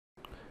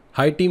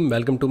Hi team,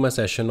 welcome to my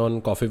session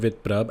on Coffee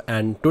with Prabh,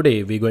 and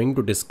today we're going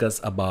to discuss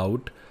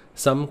about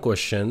some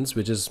questions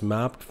which is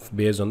mapped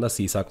based on the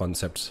CISA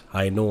concepts.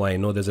 I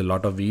know there's a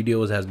lot of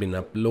videos has been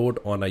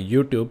uploaded on a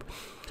YouTube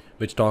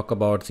which talk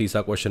about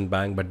CISA question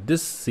bank, but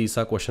this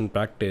CISA question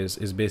practice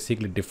is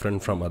basically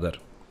different from other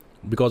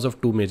because of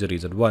two major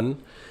reasons.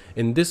 One,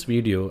 in this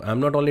video,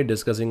 I'm not only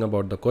discussing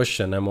about the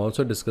question, I'm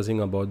also discussing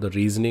about the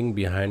reasoning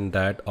behind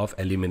that of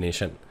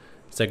elimination.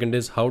 Second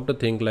is how to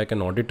think like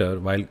an auditor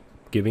while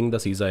giving the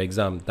CISA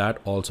exam. That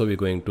also we're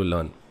going to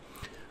learn.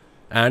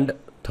 And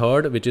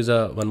third, which is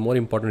one more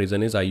important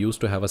reason, is I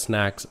used to have a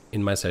snacks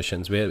in my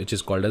sessions which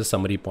is called as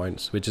summary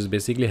points, which is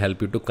basically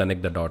help you to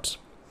connect the dots.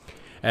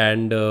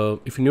 And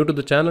if you're new to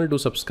the channel, do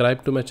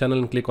subscribe to my channel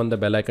and click on the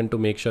bell icon to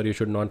make sure you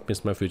should not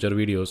miss my future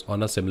videos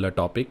on a similar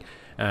topic.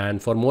 And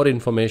for more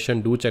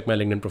information, do check my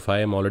LinkedIn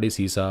profile. I'm already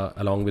CISA.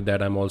 Along with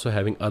that, I'm also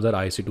having other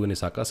IC2 and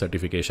isaca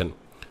certification.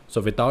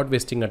 So without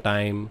wasting a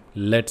time,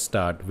 let's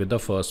start with the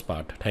first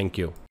part. Thank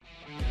you.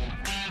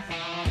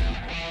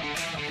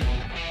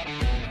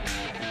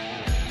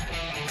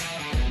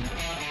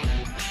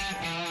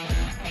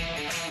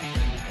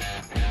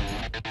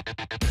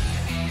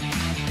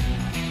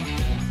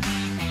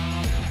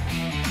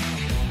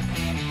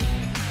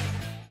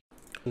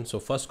 So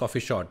first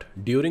coffee shot.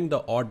 During the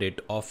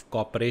audit of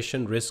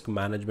corporation risk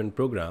management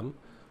program,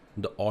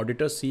 the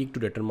auditor seek to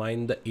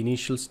determine the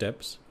initial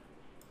steps.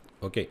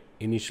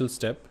 Initial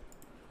step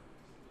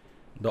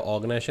the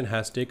organization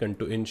has taken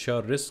to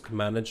ensure risk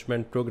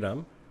management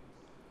program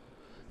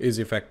is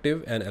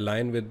effective and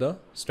aligned with the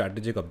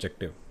strategic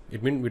objective.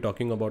 It means we're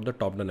talking about the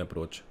top-down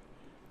approach.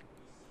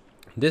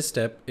 This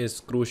step is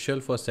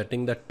crucial for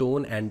setting the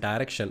tone and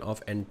direction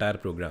of entire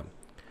program.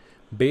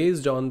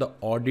 Based on the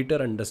auditor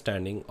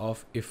understanding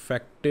of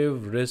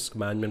effective risk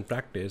management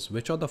practice,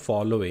 which of the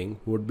following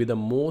would be the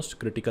most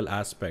critical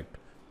aspect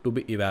to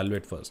be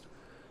evaluated first?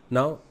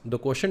 Now, the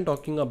question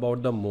talking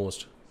about the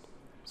most,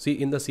 see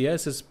in the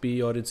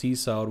CISSP or in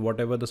CISA or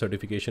whatever the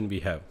certification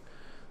we have,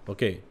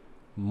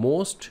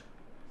 most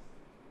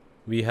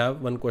we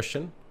have one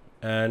question,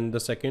 and the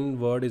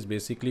second word is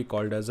basically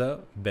called as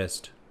a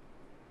best.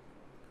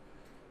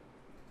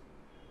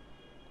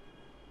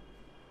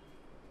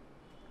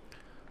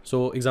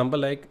 So example,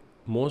 like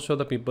most of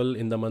the people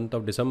in the month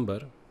of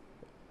December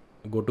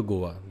go to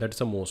Goa. That's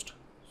the most.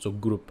 So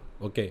group.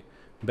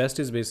 Best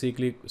is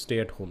basically stay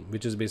at home,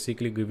 which is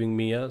basically giving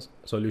me a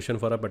solution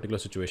for a particular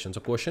situation. So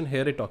question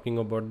here is talking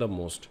about the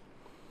most.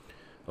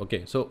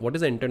 So what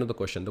is the intent of the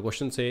question? The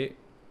question say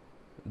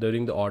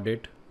during the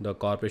audit, the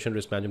corporation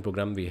risk management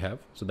program we have.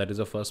 So that is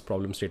the first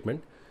problem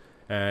statement.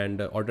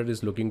 And auditor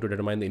is looking to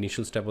determine the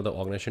initial step of the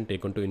organization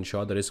taken to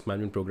ensure the risk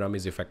management program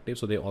is effective.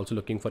 So they're also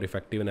looking for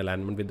effective and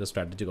alignment with the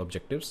strategic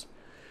objectives.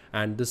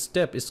 And this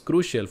step is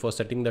crucial for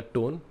setting the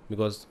tone,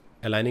 because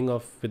aligning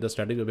with the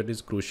strategic objective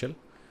is crucial,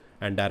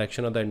 and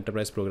direction of the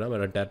enterprise program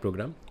or entire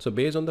program. So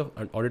based on the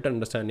auditor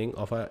understanding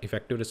of a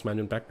effective risk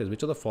management practice,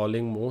 which are the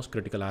following most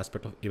critical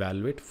aspect of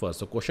evaluate first?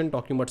 So question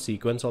talking about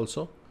sequence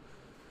also,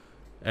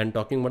 and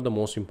talking about the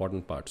most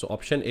important part. So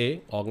option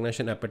A,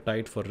 organization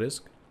appetite for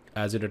risk,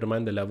 as you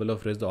determine the level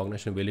of risk the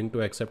organization willing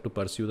to accept to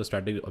pursue the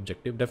strategic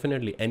objective.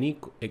 Definitely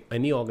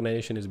any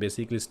organization is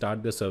basically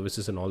start their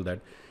services and all that,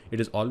 it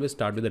is always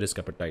start with the risk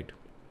appetite.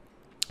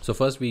 So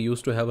first we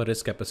used to have a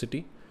risk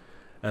capacity,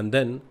 and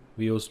then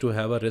we used to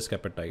have a risk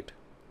appetite.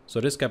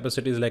 So risk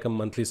capacity is like a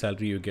monthly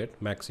salary you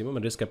get maximum,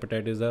 and risk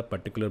appetite is a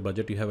particular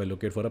budget you have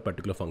allocated for a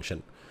particular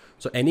function.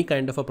 So any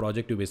kind of a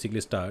project you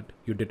basically start,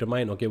 you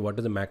determine what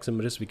is the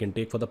maximum risk we can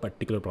take for the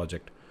particular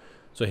project.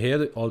 So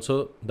here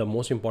also the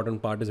most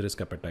important part is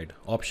risk appetite.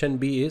 Option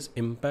B is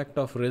impact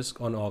of risk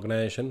on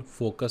organization,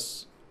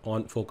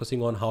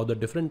 focusing on how the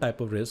different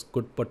type of risk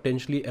could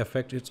potentially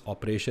affect its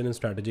operation and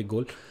strategic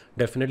goal.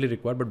 Definitely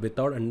required, but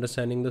without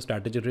understanding the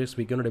strategic risk,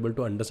 we cannot able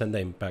to understand the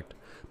impact.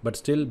 But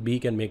still B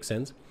can make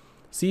sense.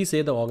 C,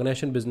 say the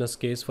organization business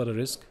case for a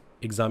risk,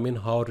 examine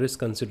how risk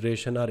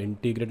consideration are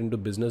integrated into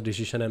business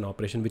decision and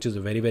operation, which is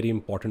a very, very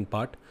important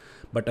part.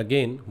 But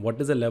again, what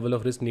is the level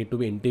of risk need to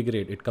be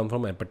integrated? It comes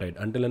from appetite.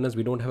 Until unless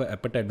we don't have an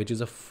appetite, which is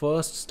a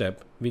first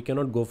step, we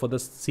cannot go for the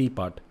C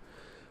part.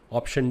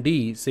 Option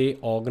D, say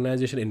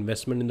organization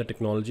investment in the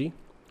technology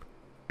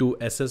to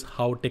assess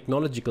how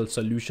technological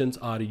solutions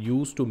are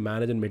used to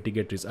manage and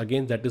mitigate risk.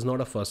 Again, that is not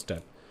a first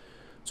step.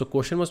 So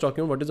question was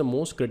talking about what is the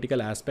most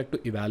critical aspect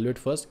to evaluate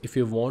first if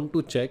you want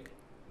to check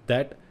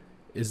that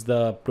is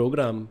the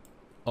program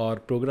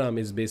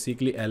is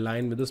basically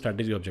aligned with the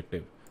strategic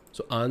objective.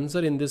 So answer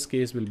in this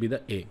case will be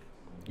the A.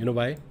 You know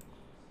why?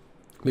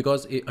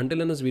 Because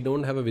until unless we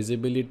don't have a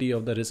visibility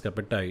of the risk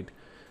appetite,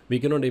 we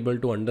cannot able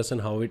to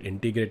understand how it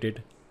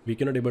integrated. We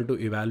cannot able to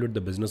evaluate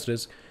the business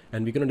risk,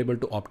 and we cannot able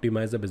to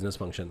optimize the business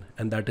function.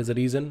 And that is the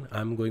reason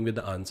I'm going with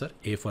the answer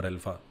A for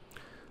alpha.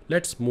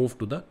 Let's move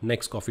to the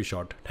next coffee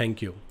shot.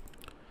 Thank you.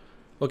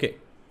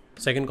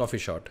 Second coffee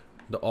shot.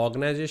 The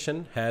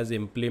organization has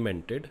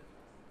implemented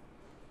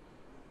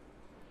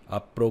a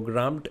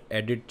programmed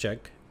edit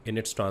check in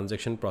its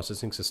transaction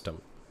processing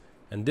system.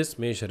 And this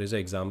measure is an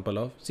example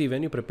of, see,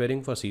 when you're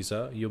preparing for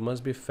CISA, you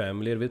must be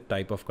familiar with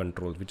type of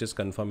control, which is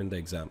confirmed in the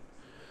exam.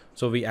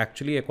 So we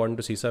actually, according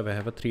to CISA, we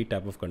have a 3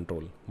 type of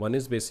control. One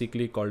is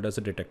basically called as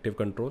a detective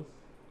control.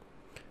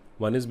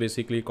 One is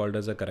basically called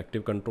as a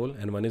corrective control,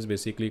 and one is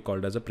basically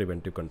called as a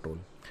preventive control.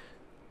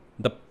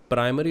 The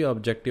primary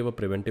objective of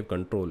preventive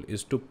control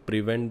is to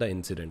prevent the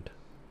incident.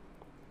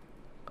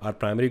 Our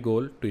primary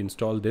goal to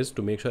install this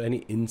to make sure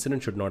any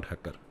incident should not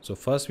occur. So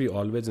first we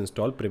always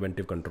install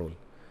preventive control.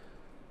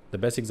 The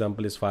best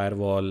example is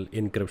firewall,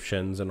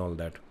 encryptions and all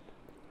that.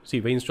 See,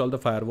 we install the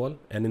firewall,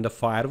 and in the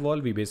firewall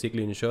we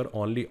basically ensure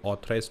only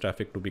authorized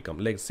traffic to become,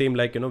 like same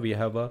like, we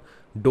have a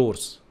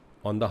doors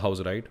on the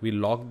house, right? We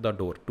lock the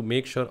door to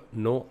make sure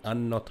no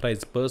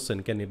unauthorized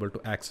person can able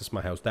to access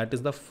my house. That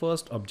is the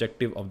first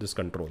objective of this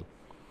control.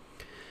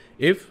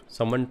 If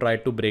someone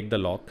tried to break the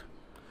lock,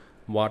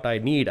 what I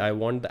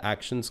want the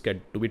actions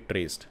to be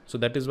traced. So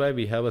that is why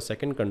we have a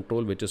second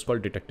control, which is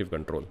called detective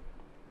control.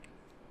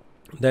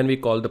 Then we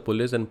call the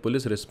police, and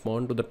police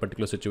respond to that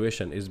particular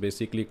situation is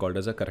basically called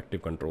as a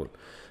corrective control.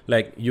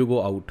 Like you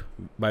go out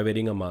by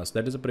wearing a mask,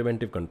 that is a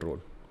preventive control.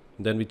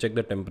 Then we check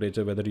the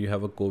temperature, whether you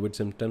have a COVID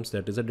symptoms,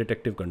 that is a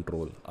detective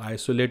control.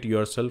 Isolate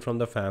yourself from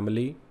the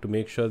family to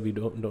make sure we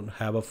don't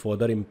have a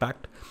further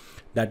impact.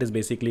 That is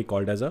basically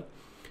called as a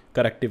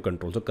corrective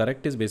control. So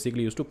correct is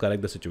basically used to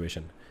correct the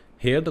situation.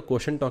 Here the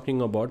question talking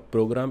about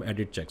program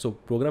edit check. So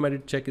program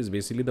edit check is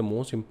basically the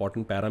most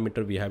important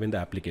parameter we have in the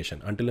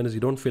application. Until unless you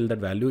don't fill that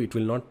value, it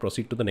will not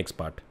proceed to the next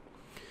part.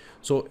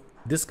 So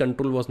this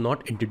control was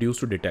not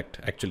introduced to detect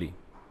actually.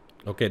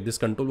 Okay, this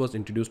control was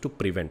introduced to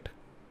prevent.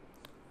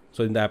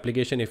 So in the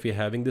application, if you're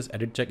having this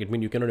edit check, it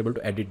means you cannot able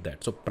to edit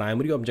that. So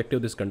primary objective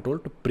of this control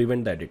to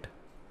prevent the edit.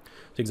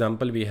 So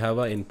example, we have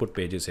a input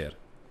pages here.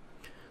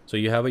 So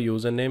you have a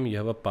username, you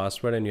have a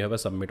password, and you have a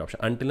submit option.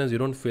 Until as you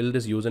don't fill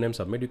this username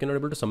submit, you cannot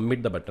able to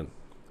submit the button.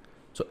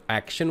 So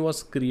action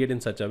was created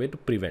in such a way to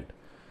prevent.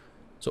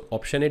 So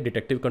option A,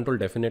 detective control,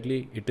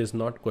 definitely it is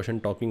not question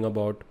talking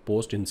about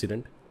post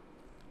incident.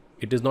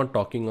 It is not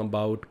talking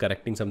about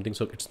correcting something.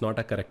 So it's not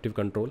a corrective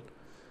control.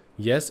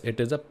 Yes, it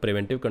is a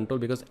preventive control,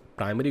 because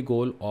primary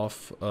goal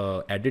of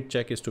edit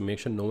check is to make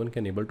sure no one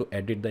can able to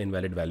edit the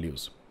invalid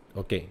values.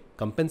 Okay,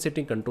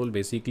 compensating control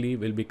basically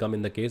will become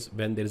in the case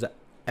when there is a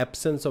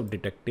absence of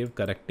detective,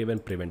 corrective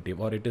and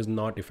preventive, or it is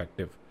not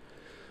effective.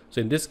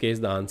 So in this case,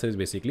 the answer is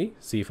basically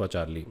C for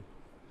Charlie.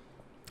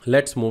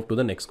 Let's move to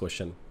the next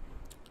question.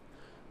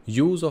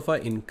 Use of a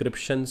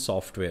encryption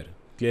software.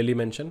 Clearly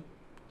mentioned.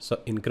 So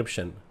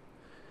encryption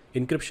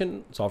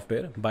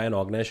software by an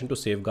organization to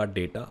safeguard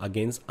data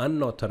against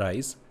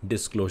unauthorized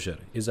disclosure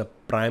is a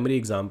primary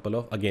example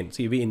of, again,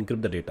 see, we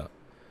encrypt the data.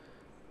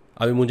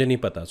 अभी मुझे नहीं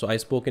पता, so I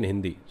spoke in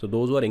Hindi. So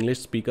those who are English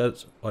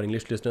speakers or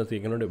English listeners, they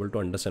cannot able to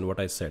understand what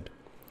I said.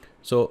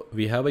 So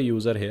we have a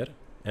user here,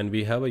 and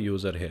we have a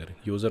user here,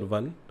 user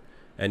 1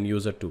 and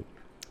user 2.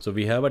 So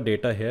we have a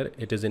data here.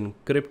 It is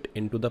encrypted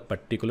into the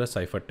particular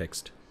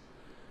ciphertext.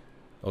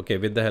 Okay,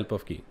 with the help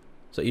of key.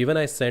 So even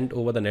I sent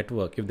over the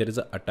network, if there is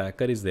an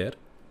attacker is there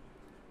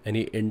and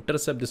he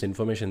intercept this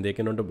information, they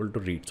cannot able to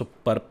read. So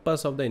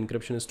purpose of the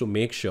encryption is to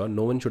make sure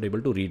no one should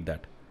able to read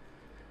that.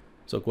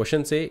 So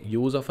question say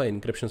use of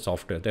an encryption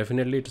software.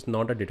 Definitely it is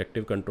not a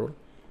detective control.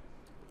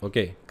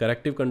 Okay,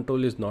 corrective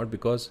control is not,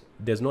 because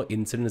there's no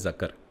incidents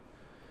occur.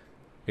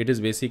 It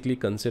is basically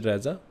considered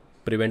as a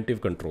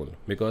preventive control,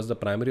 because the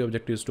primary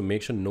objective is to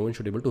make sure no one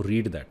should able to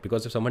read that,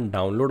 because if someone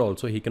download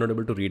also, he cannot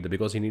able to read that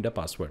because he need a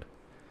password,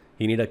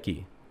 he need a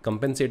key.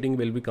 Compensating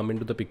will be come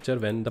into the picture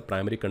when the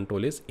primary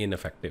control is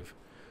ineffective.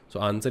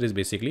 So answer is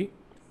basically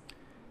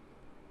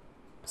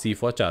C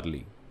for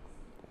Charlie.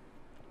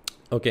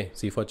 Okay,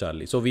 C for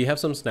Charlie. So we have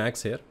some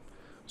snacks here.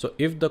 So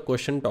if the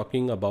question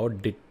talking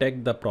about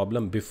detect the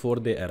problem before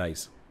they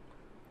arise,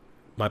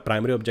 my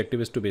primary objective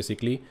is to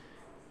basically,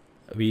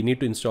 we need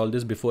to install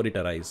this before it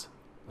arises.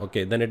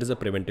 Okay, then it is a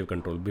preventive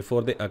control.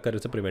 Before they occur,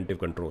 it's a preventive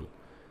control.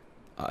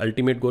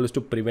 Ultimate goal is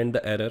to prevent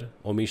the error,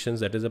 omissions,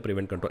 that is a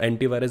prevent control.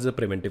 Antivirus is a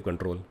preventive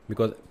control,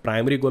 because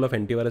primary goal of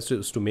antivirus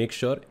is to make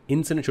sure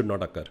incident should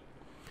not occur.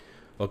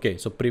 Okay,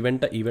 so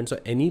prevent the event. So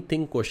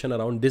anything question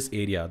around this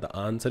area, the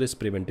answer is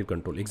preventive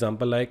control.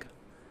 Example like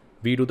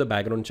we do the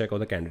background check of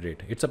the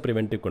candidate. It's a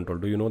preventive control.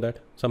 Do you know that?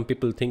 Some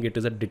people think it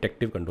is a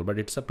detective control, but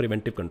it's a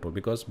preventive control,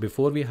 because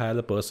before we hire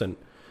the person,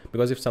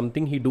 because if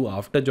something he do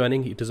after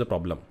joining, it is a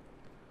problem.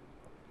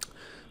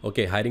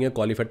 Okay, hiring a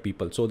qualified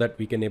people so that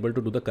we can able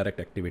to do the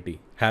correct activity.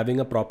 Having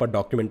a proper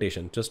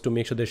documentation just to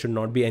make sure there should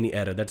not be any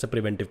error. That's a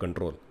preventive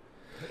control.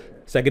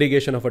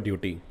 Segregation of a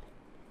duty.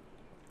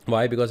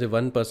 Why? Because if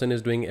one person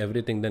is doing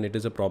everything, then it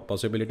is a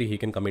possibility he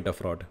can commit a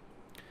fraud.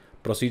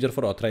 Procedure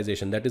for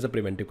authorization, that is a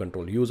preventive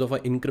control. Use of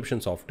an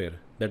encryption software,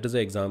 that is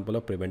an example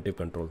of preventive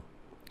control.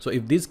 So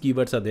if these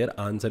keywords are there,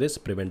 answer is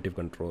preventive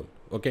control.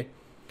 Okay,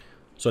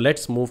 so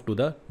let's move to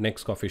the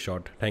next coffee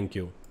shot. Thank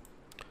you.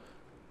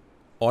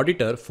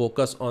 Auditor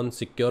focus on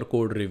secure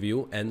code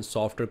review and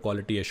software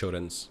quality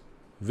assurance.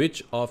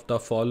 Which of the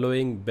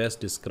following best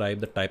describe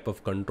the type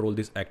of control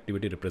this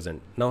activity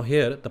represent? Now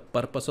here, the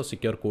purpose of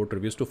secure code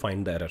review is to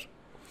find the error.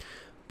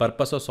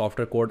 Purpose of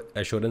software code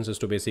assurance is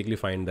to basically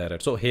find the error.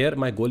 So here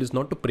my goal is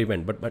not to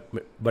prevent,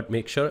 but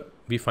make sure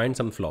we find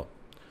some flaw.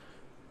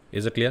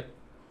 Is it clear?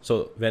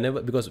 So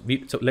whenever,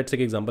 so let's take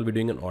example, we're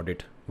doing an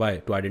audit. Why?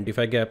 To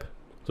identify gap,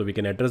 so we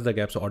can address the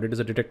gap. So audit is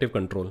a detective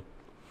control.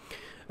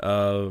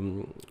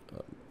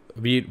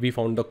 We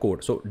found the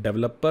code. So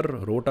developer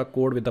wrote a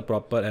code with the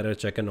proper error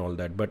check and all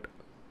that, but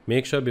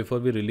make sure before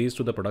we release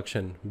to the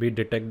production, we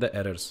detect the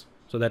errors.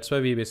 So that's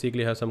why we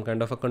basically have some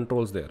kind of a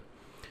controls there.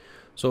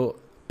 So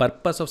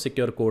purpose of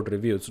secure code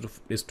review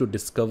is to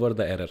discover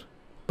the error.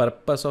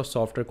 Purpose of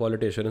software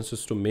quality assurance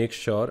is to make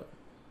sure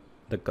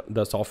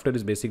the software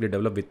is basically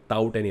developed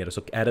without any error.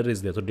 So error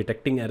is there. So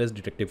detecting error is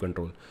detective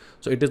control.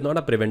 So it is not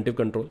a preventive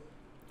control.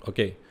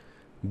 Okay.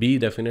 B,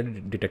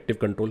 definitely detective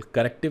control.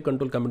 Corrective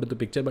control come into the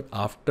picture, but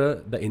after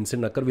the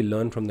incident occur, we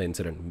learn from the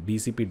incident.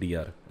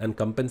 BCPDR. And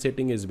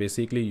compensating is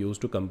basically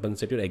used to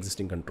compensate your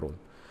existing control.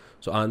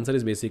 So answer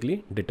is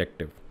basically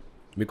detective,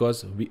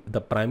 because the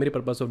primary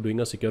purpose of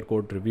doing a secure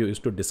code review is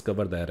to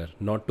discover the error,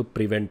 not to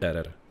prevent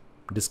error.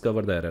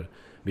 Discover the error.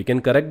 We can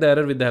correct the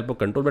error with the help of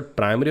control, but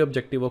primary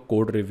objective of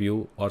code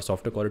review or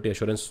software quality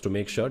assurance is to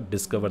make sure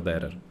discover the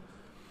error.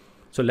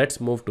 So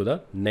let's move to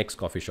the next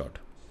coffee shot.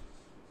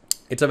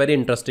 It's a very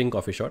interesting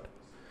coffee shot.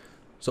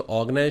 So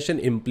organization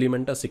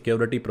implement a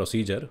security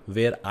procedure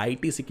where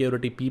IT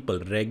security people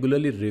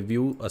regularly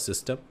review a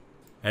system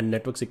and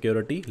network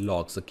security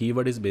logs. The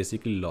keyword is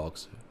basically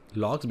logs.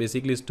 Logs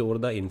basically store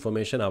the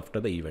information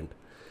after the event.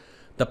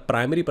 The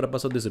primary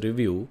purpose of this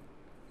review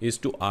is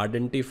to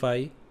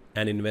identify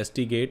and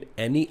investigate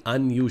any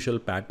unusual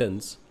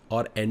patterns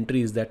or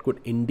entries that could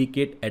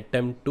indicate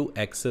attempt to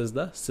access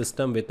the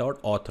system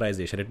without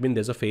authorization. It means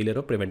there's a failure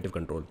of preventive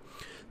control.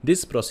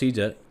 This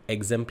procedure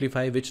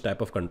exemplifies which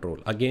type of control.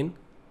 Again,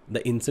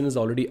 the incident has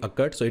already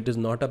occurred, so it is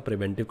not a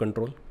preventive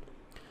control.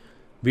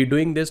 We're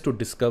doing this to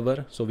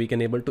discover, so we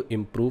can able to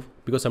improve,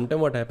 because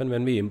sometimes what happens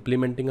when we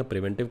implementing a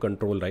preventive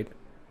control, right?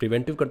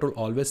 Preventive control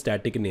always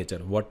static in nature.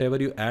 Whatever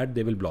you add,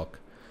 they will block.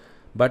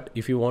 But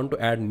if you want to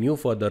add new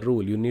further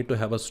rule, you need to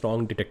have a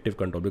strong detective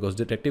control, because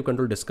detective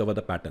control discover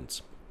the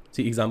patterns.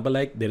 See, example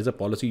like there is a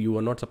policy you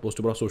are not supposed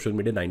to browse social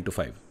media 9 to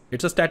 5.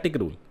 It's a static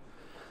rule.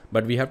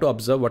 But we have to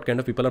observe what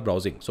kind of people are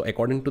browsing. So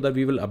according to that,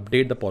 we will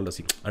update the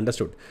policy.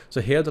 Understood? So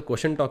here the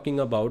question talking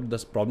about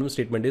this problem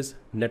statement is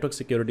network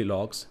security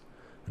logs,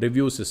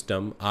 review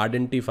system,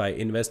 identify,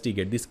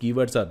 investigate. These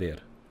keywords are there.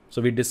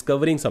 So we're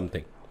discovering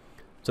something.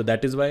 So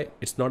that is why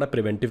it's not a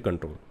preventive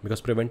control,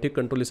 because preventive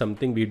control is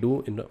something we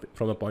do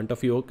from a point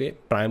of view, okay,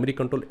 primary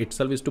control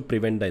itself is to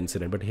prevent the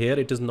incident. But here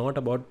it is not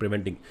about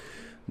preventing.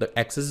 The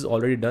access is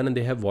already done and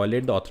they have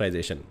violated the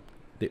authorization.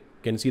 They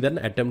can see that an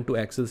attempt to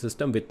access the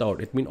system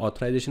without. It means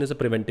authorization is a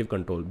preventive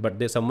control,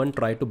 but someone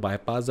tried to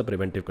bypass the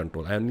preventive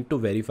control. I need to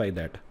verify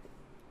that.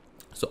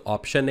 So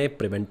option A,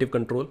 preventive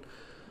control.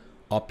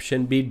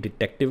 Option B,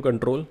 detective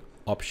control.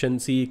 Option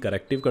C,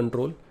 corrective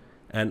control.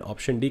 And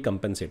option D,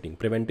 compensating.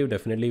 Preventive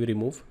definitely we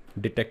remove.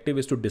 Detective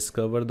is to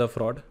discover the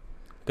fraud.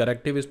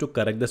 Corrective is to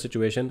correct the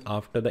situation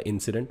after the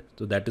incident.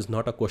 So that is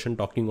not a question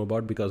talking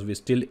about, because we're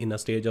still in a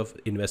stage of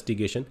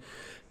investigation.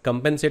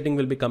 Compensating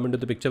will be come into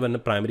the picture when the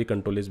primary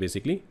control is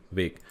basically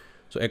vague.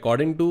 So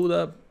according to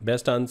the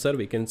best answer,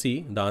 we can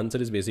see the answer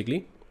is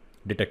basically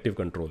detective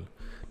control.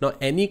 Now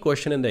any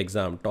question in the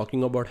exam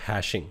talking about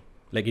hashing,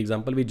 like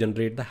example, we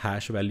generate the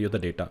hash value of the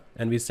data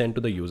and we send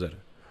to the user.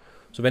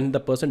 So when the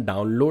person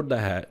download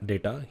the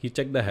data, he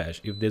check the hash.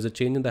 If there's a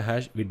change in the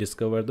hash, we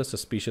discover the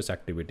suspicious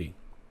activity.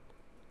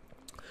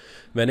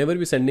 Whenever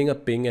we're sending a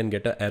ping and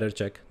get an error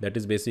check, that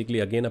is basically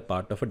again a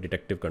part of a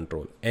detective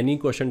control. Any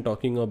question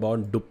talking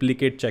about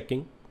duplicate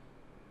checking,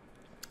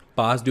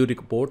 past due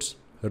reports,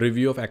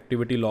 review of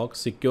activity logs,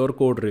 secure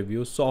code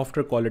review,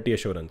 software quality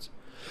assurance.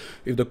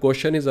 If the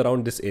question is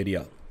around this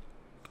area,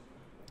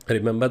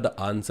 remember the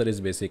answer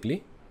is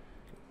basically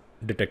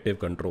detective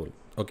control.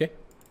 Okay.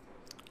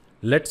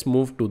 Let's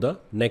move to the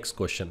next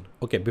question.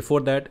 Okay. Before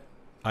that,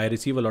 I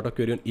receive a lot of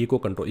query on eco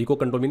control. Eco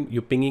control means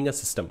you pinging a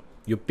system.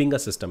 You ping a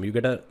system. You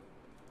get a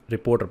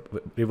report,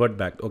 revert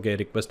back. Okay.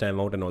 Request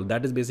timeout and all.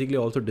 That is basically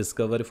also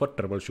discovery for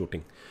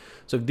troubleshooting.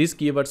 So if these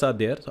keywords are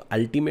there, so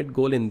ultimate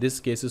goal in this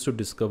case is to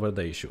discover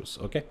the issues.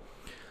 Okay.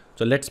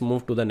 So let's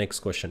move to the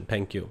next question.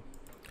 Thank you.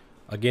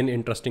 Again,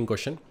 interesting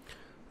question.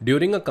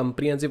 During a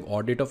comprehensive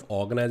audit of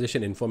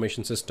organization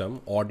information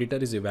system, auditor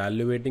is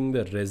evaluating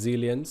the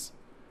resilience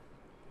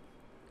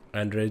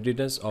and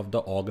readiness of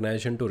the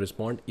organization to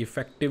respond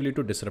effectively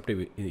to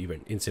disruptive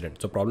incident.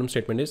 So problem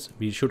statement is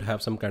we should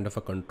have some kind of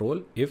a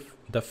control if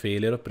the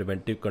failure of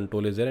preventive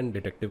control is there and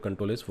detective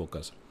control is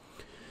focused.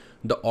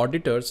 The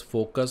auditor's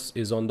focus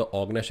is on the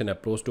organization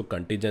approach to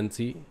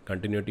contingency,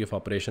 continuity of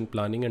operation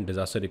planning and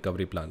disaster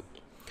recovery plan.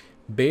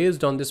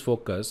 Based on this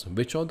focus,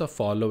 which of the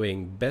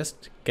following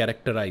best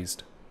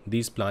characterized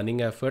these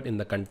planning effort in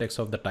the context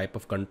of the type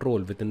of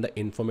control within the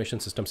information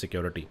system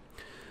security?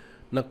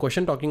 Now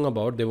question talking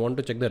about, they want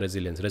to check the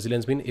resilience.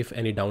 Resilience means if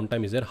any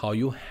downtime is there, how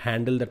you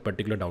handle that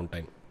particular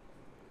downtime.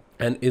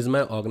 And is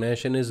my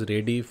organization is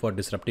ready for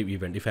disruptive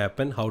event? If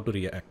happen, how to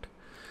react?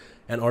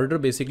 An auditor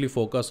basically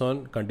focus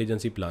on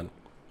contingency plan,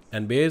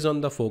 and based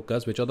on the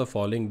focus, which are the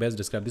following best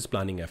describe this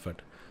planning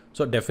effort.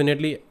 So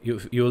definitely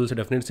you will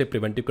definitely say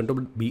preventive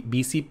control, but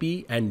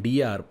BCP and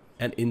DR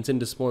and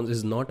incident response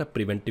is not a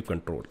preventive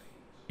control.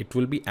 It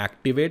will be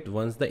activate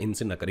once the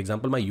incident occur.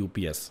 Example, my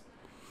UPS.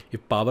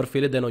 If power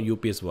failure, then our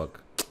UPS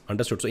work.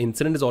 Understood? So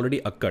incident is already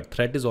occurred.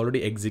 Threat is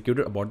already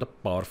executed about the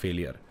power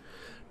failure.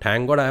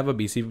 Thank God I have a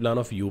BCP plan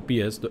of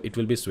UPS, so it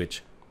will be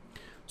switch.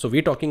 So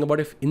we're talking about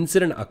if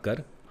incident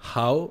occur,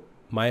 how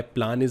my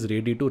plan is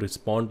ready to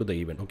respond to the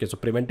event. Okay, so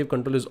preventive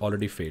control is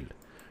already failed.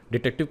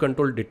 Detective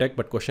control detect,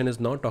 but question is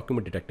not talking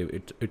about detective.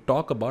 It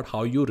talk about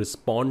how you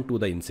respond to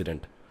the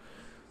incident.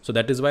 So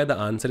that is why the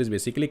answer is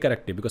basically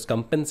corrective, because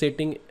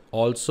compensating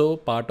also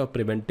part of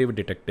preventive,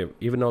 detective,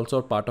 even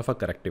also part of a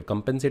corrective.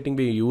 Compensating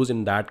we use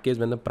in that case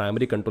when the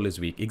primary control is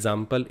weak.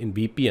 Example, in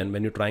VPN,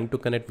 when you're trying to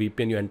connect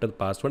VPN, you enter the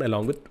password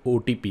along with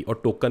OTP or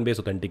token based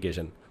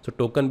authentication. So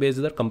token based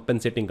is the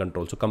compensating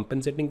control. So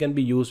compensating can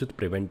be used with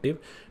preventive,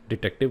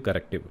 detective,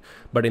 corrective.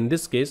 But in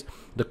this case,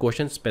 the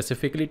question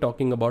specifically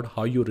talking about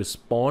how you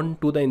respond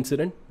to the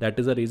incident. That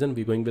is the reason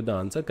we're going with the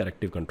answer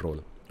corrective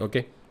control.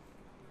 Okay.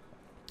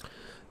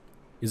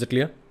 Is it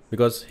clear?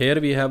 Because here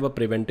we have a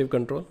preventive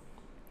control,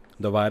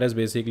 the virus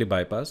basically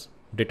bypass.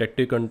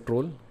 Detective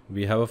control,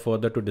 we have a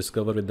further to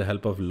discover with the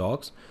help of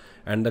logs,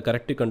 and the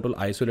corrective control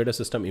isolate a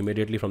system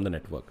immediately from the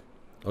network.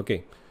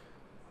 Okay,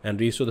 and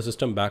restore the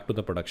system back to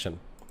the production.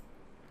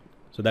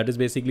 So that is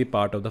basically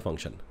part of the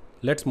function.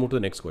 Let's move to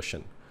the next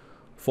question.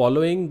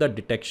 Following the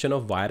detection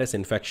of virus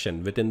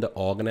infection within the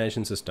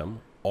organization system,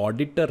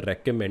 auditor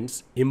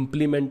recommends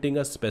implementing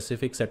a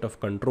specific set of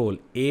control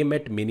aimed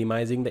at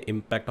minimizing the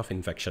impact of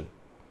infection.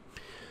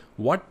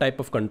 What type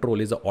of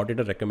control is the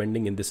auditor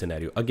recommending in this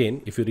scenario?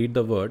 Again, if you read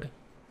the word,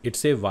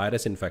 it's a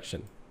virus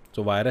infection.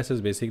 So virus is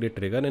basically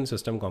trigger and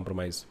system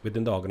compromise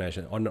within the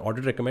organization. On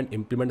audit recommend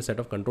implement a set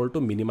of control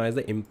to minimize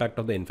the impact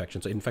of the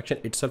infection. So infection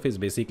itself is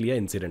basically an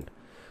incident.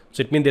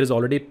 So it means there is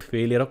already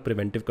failure of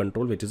preventive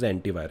control, which is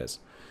an antivirus.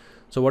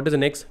 So what is the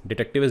next?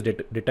 Detective is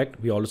detect.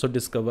 We also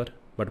discover,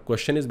 but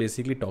question is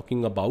basically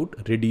talking about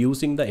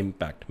reducing the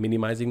impact,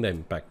 minimizing the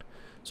impact.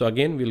 So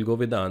again, we'll go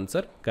with the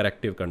answer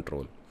corrective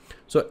control.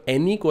 So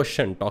any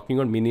question talking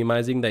on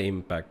minimizing the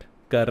impact,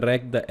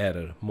 correct the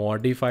error,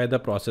 modify the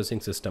processing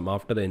system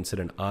after the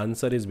incident,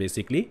 answer is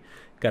basically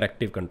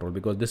corrective control,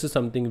 because this is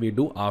something we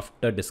do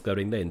after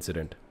discovering the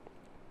incident.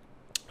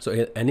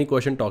 So any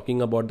question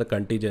talking about the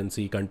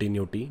contingency,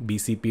 continuity,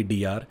 BCP,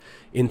 DR,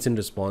 incident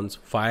response,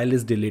 file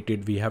is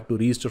deleted, we have to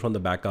restore from the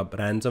backup,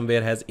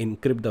 ransomware has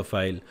encrypted the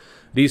file,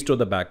 restore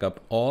the backup,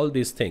 all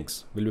these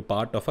things will be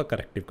part of a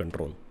corrective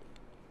control.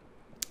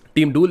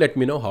 Team, do let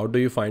me know how do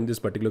you find this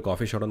particular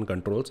coffee shot on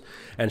controls,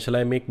 and shall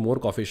I make more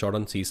coffee shot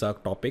on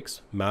CISA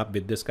topics map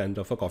with this kind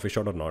of a coffee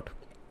shot or not?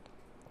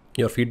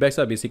 Your feedbacks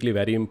are basically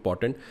very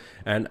important,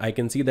 and I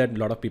can see that a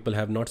lot of people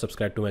have not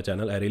subscribed to my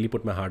channel. I really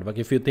put my hard work.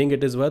 If you think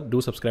it is worth,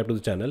 do subscribe to the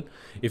channel.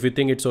 If you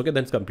think it's okay,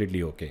 then it's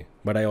completely okay.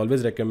 But I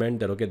always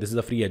recommend that, okay, this is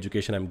a free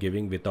education I'm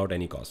giving without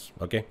any cost.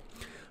 Okay.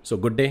 So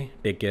good day.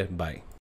 Take care. Bye.